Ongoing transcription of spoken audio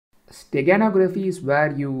Steganography is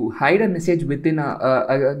where you hide a message within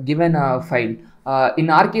a given file. In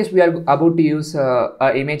our case, we are about to use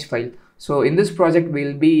a image file. So in this project,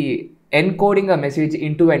 we'll be encoding a message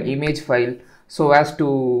into an image file so as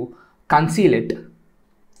to conceal it.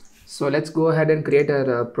 So let's go ahead and create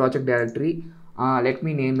a project directory. Let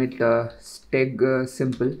me name it steg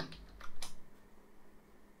simple.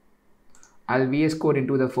 I'll VS Code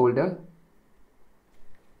into the folder.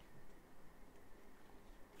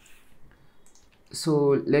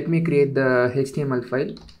 So let me create the HTML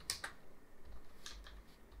file.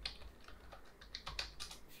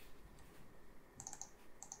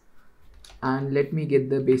 And let me get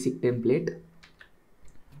the basic template.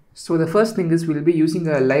 So the first thing is we'll be using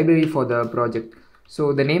a library for the project.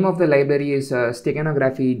 So the name of the library is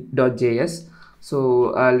steganography.js.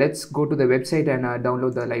 So let's go to the website and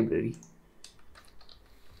download the library.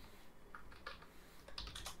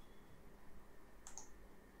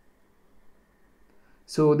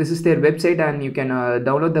 So this is their website, and you can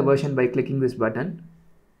download the version by clicking this button.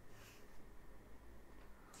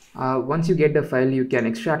 Once you get the file, you can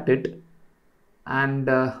extract it, and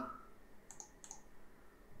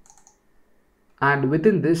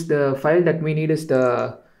within this, the file that we need is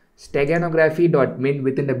the steganography.min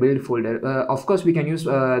within the build folder. Of course, we can use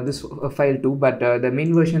this file too, but the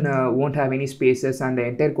min version won't have any spaces, and the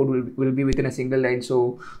entire code will be within a single line.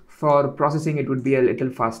 So for processing, it would be a little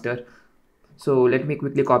faster. So let me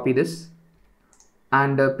quickly copy this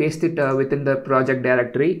and paste it within the project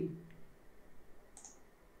directory.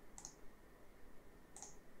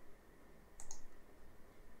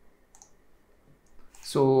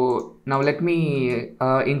 So now let me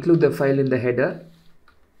include the file in the header.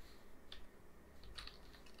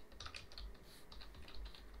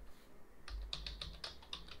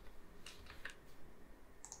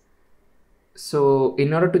 So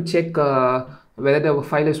in order to check whether the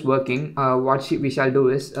file is working, what we shall do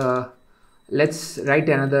is let's write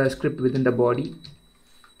another script within the body.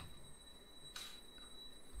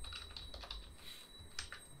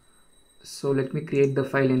 So let me create the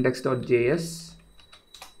file index.js,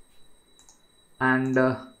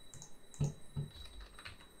 and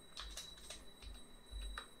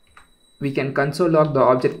we can console log the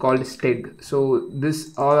object called steg. So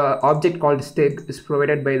this object called steg is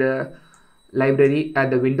provided by the library at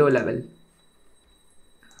the window level.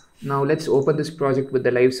 Now let's open this project with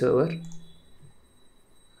the live server.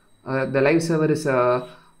 The live server is a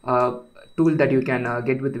tool that you can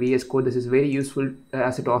get with VS Code. This is very useful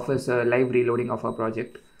as it offers live reloading of our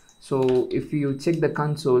project. So if you check the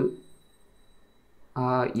console,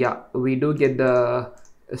 yeah, we do get the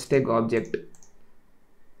steg object.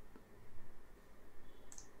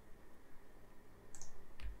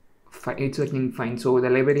 It's working fine. So the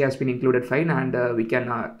library has been included fine, and we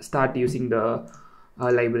can start using the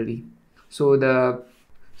library. So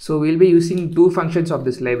we'll be using two functions of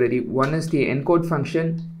this library. One is the encode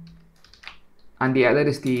function, and the other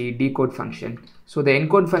is the decode function. So the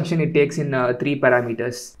encode function, it takes in three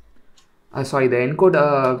parameters. The encode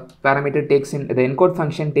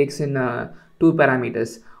function takes in two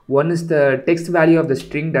parameters. One is the text value of the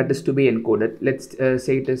string that is to be encoded. Let's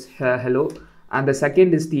say it is hello, and the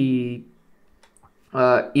second is the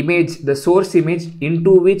image, the source image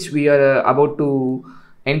into which we are about to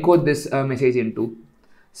encode this message into.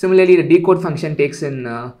 Similarly, the decode function takes in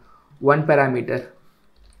one parameter,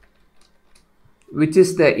 which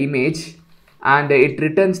is the image, and it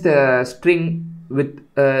returns the string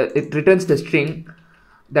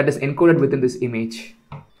that is encoded within this image.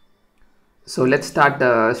 So let's start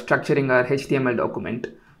structuring our HTML document.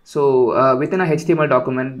 So within a HTML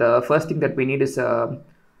document, the first thing that we need is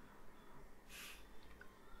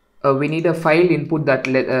we need a file input that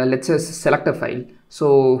lets us select a file.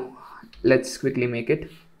 So let's quickly make it.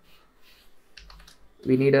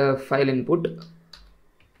 We need a file input,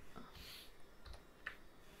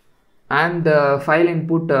 and the file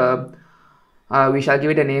input we shall give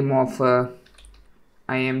it a name of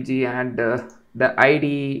img, and the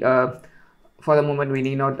ID, for the moment we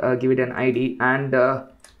need not give it an ID, and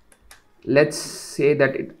let's say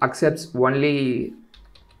that it accepts only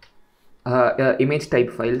image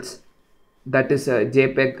type files, that is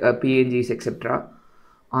JPEG, PNGs, etc.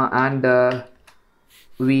 And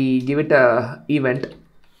we give it a event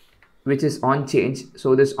which is onChange.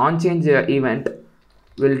 So this onChange event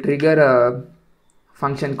will trigger a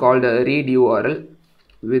function called read URL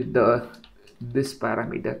with this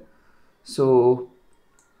parameter. So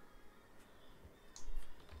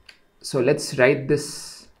let's write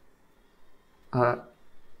this.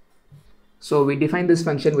 So we define this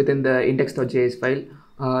function within the index.js file.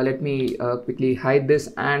 Let me quickly hide this,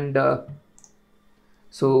 and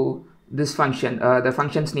So this function, the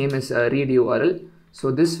function's name is read URL.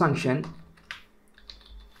 So this function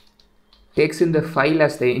takes in the file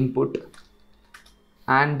as the input,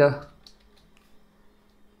 and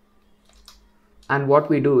what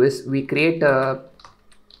we do is we create a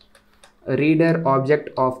reader object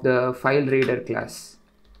of the file reader class,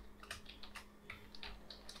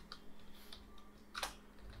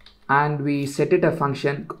 and we set it a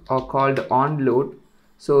function called onload.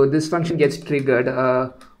 So this function gets triggered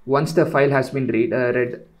once the file has been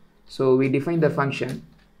read. So we define the function.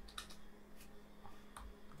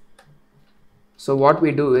 So what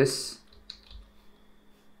we do is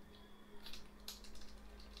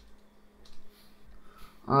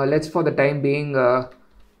let's for the time being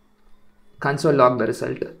console log the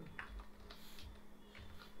result.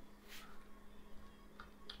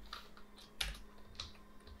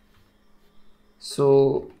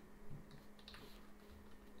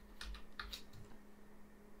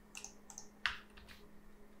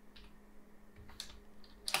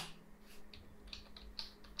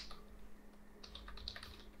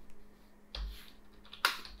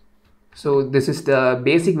 So this is the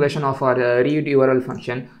basic version of our read URL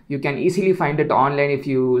function. You can easily find it online if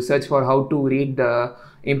you search for how to read the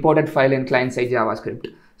imported file in client-side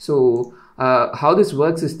JavaScript. So how this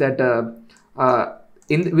works is that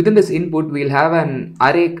within this input we'll have an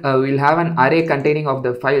array containing of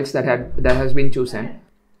the files that has been chosen.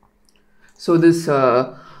 So this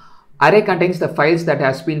array contains the files that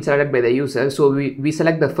has been selected by the user. So we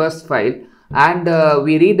select the first file, and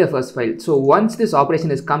we read the first file. So once this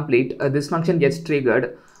operation is complete, this function gets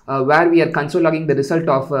triggered where we are console logging the result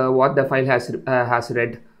of what the file has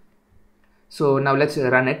read. So now let's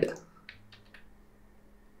run it.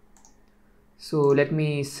 So let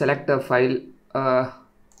me select a file.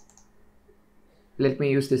 Let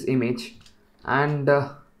me use this image, and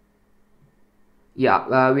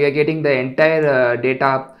yeah, we are getting the entire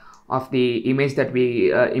data of the image that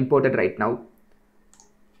we imported right now.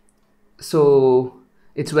 So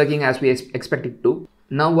it's working as we expect it to.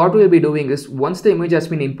 Now what we'll be doing is, once the image has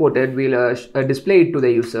been imported, we'll display it to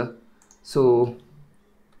the user. So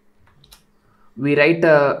we write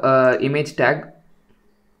a image tag.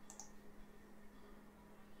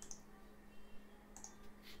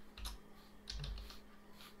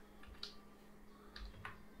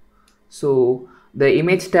 So the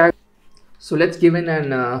image tag, so let's give in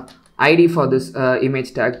an ID for this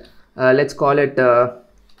image tag. Let's call it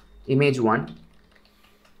image1.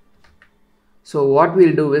 So what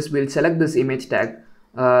we'll do is we'll select this image tag.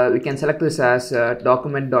 We can select this as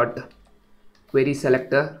document.query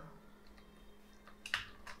selector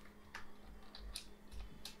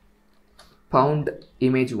pound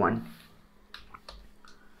image1,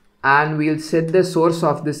 and we'll set the source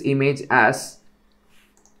of this image as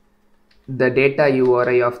the data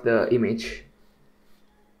URI of the image.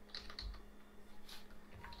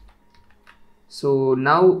 So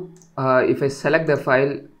now if I select the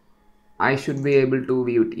file, I should be able to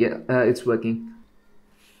view it. Yeah, it's working.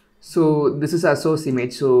 So this is our source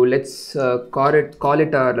image. So let's call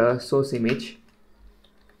it our source image.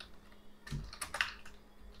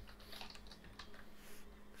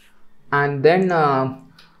 And then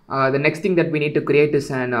the next thing that we need to create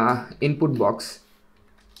is an input box.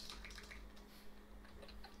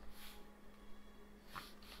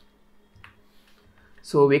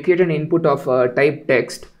 So we create an input of type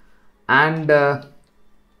text, and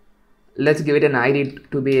let's give it an ID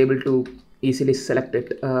to be able to easily select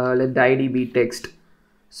it. Let the ID be text.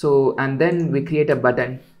 So, and then we create a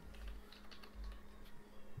button.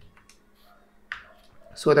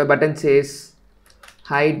 So the button says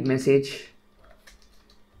hide message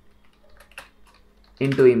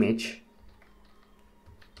into image.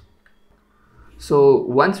 So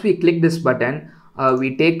once we click this button,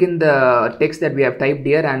 we take in the text that we have typed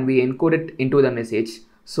here and we encode it into the message.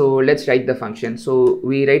 So let's write the function. So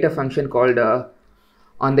we write a function called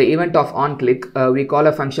on the event of on click, we call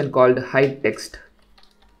a function called hide text.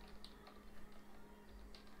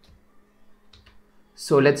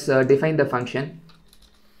 So let's define the function.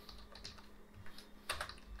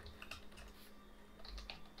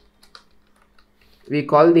 We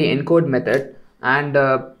call the encode method, and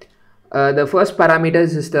the first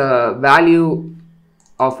parameters is the value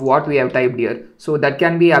of what we have typed here. So that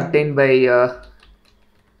can be obtained by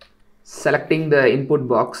selecting the input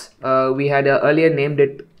box. We had earlier named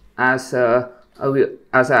it as an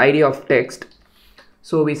ID of text.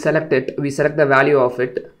 So we select it, we select the value of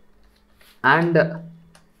it, and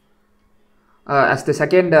as the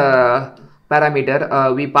second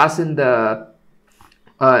parameter, we pass in the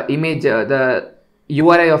image, the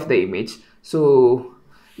URI of the image. So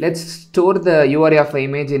let's store the URI of an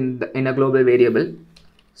image in a global variable.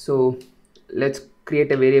 So let's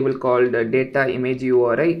create a variable called data image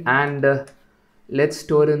URI, and let's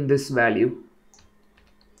store in this value.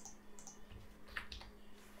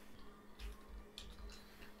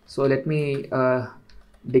 So let me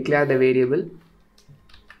declare the variable.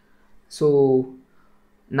 So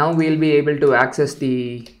now we'll be able to access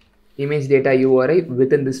the image data URI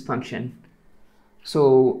within this function.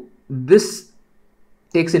 So this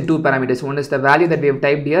takes in two parameters. One is the value that we have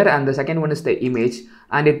typed here, and the second one is the image,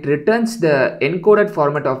 and it returns the encoded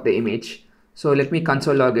format of the image. So let me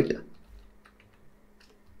console log it.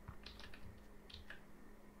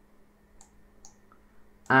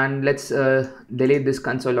 And let's delete this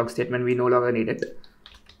console log statement. We no longer need it.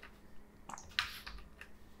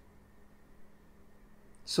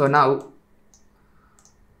 So now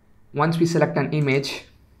once we select an image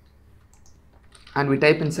and we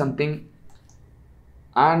type in something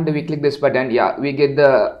and we click this button, yeah, we get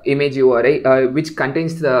the image URI which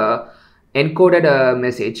contains the encoded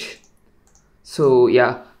message. So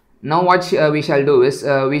yeah, now what we shall do is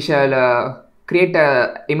we shall create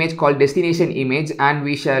a image called destination image, and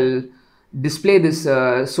we shall display this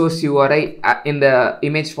source URI in the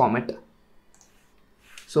image format.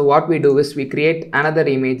 So what we do is we create another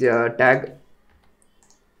image tag.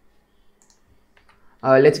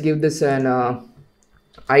 Let's give this an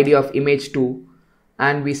ID of image2,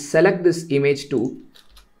 and we select this image2,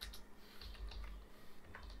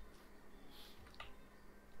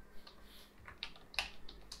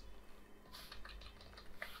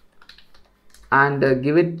 and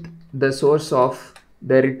give it the source of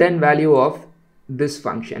the return value of this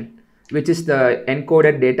function, which is the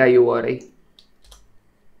encoded data URI.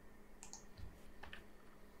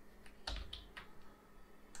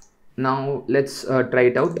 Now let's try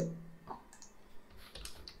it out.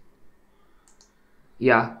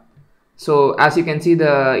 Yeah, so as you can see,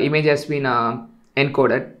 the image has been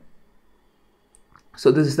encoded.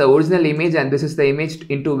 So this is the original image, and this is the image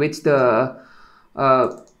into which the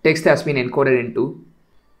text has been encoded into.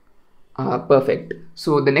 Perfect.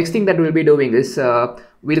 So the next thing that we'll be doing is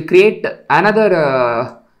we'll create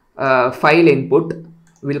another file input.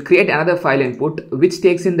 We'll create another file input which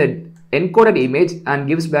takes in the encoded image and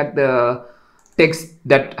gives back the text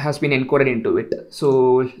that has been encoded into it.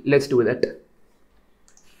 So let's do that.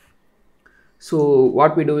 So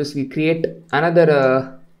what we do is we create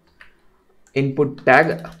another input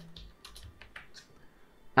tag,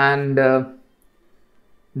 and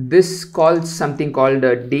this calls something called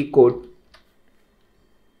decode.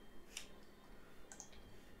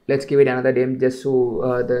 Let's give it another name just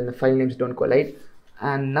so the file names don't collide.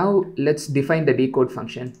 And now let's define the decode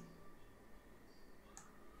function.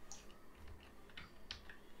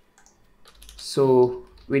 So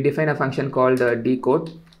we define a function called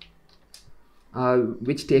decode,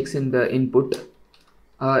 which takes in the input.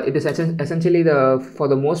 It is essentially for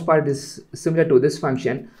the most part is similar to this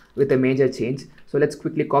function with a major change. So let's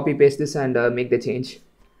quickly copy paste this and make the change.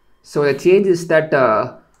 So the change is that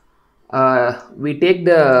we take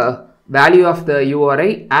the value of the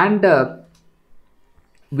URI and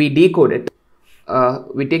we decode it.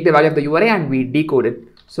 We take the value of the URI and we decode it.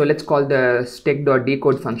 So let's call the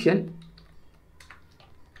steg.decode function,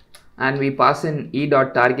 and we pass in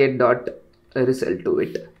e.target.result to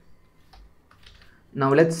it.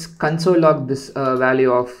 Now let's console log this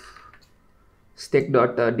value of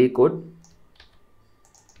steg.decode.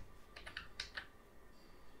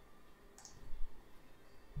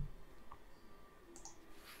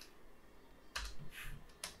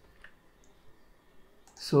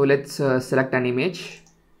 So let's select an image.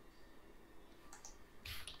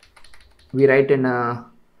 We write in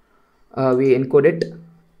we encode it,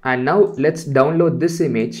 and now let's download this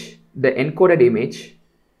image, the encoded image,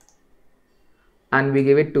 and we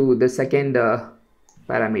give it to the second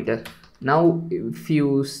parameter. Now if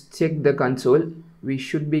you check the console, we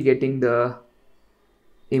should be getting the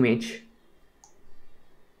image.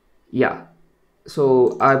 Yeah,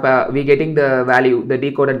 so we getting the value, the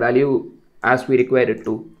decoded value as we require it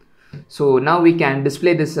to. So now we can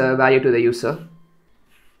display this value to the user.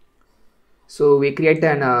 So we create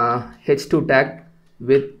an h2 tag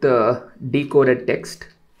with decoded text.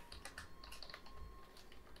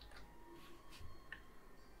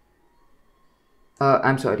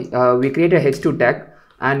 I'm sorry, we create a h2 tag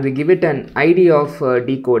and we give it an ID of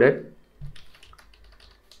decoded.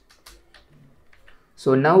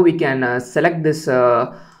 So now we can select this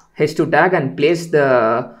h2 tag and place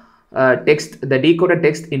the text, the decoded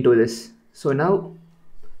text into this. So now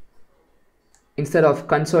instead of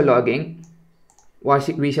console logging, what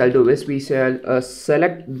we shall do is we shall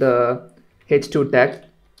select the h2 tag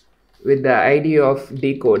with the ID of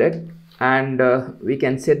decoded, and we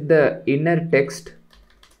can set the inner text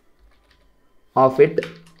of it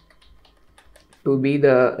to be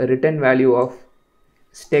the return value of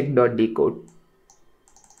steg.decode.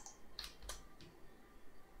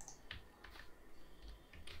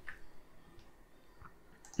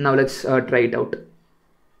 Now let's try it out.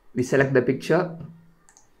 We select the picture,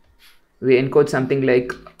 we encode something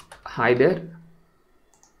like hi there,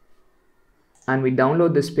 and we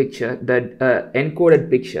download this picture, the encoded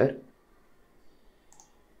picture,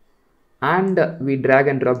 and we drag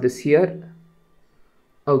and drop this here.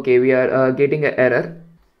 Okay, we are getting an error.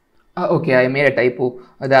 Okay, I made a typo.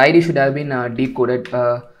 The ID should have been decoded.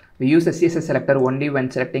 We use the CSS selector only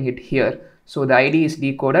when selecting it here. So the ID is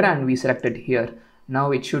decoded and we selected here.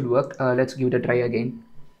 Now it should work. Let's give it a try again.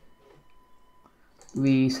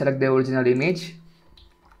 We select the original image.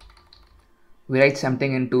 We write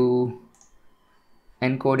something into,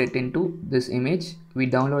 encode it into this image. We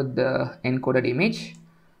download the encoded image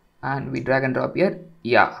and we drag and drop here.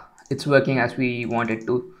 Yeah, it's working as we want it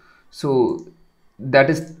to. So that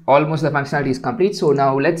is almost, the functionality is complete. So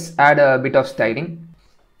now let's add a bit of styling.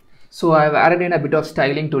 So I've added in a bit of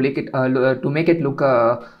styling to make it look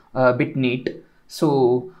a bit neat.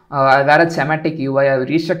 So I've added semantic UI. I've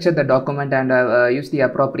restructured the document and I've used the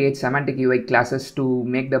appropriate semantic UI classes to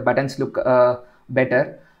make the buttons look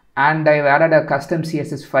better. And I've added a custom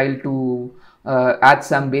CSS file to add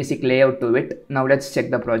some basic layout to it. Now let's check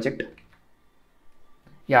the project.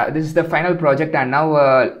 Yeah, this is the final project, and now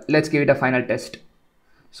let's give it a final test.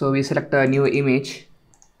 So we select a new image.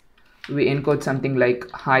 We encode something like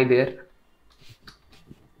hi there.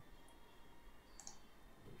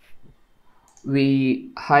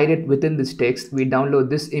 We hide it within this text. We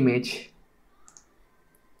download this image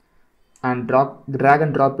and drag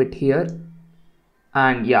and drop it here,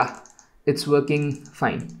 and yeah, it's working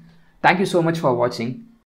fine. Thank you so much for watching.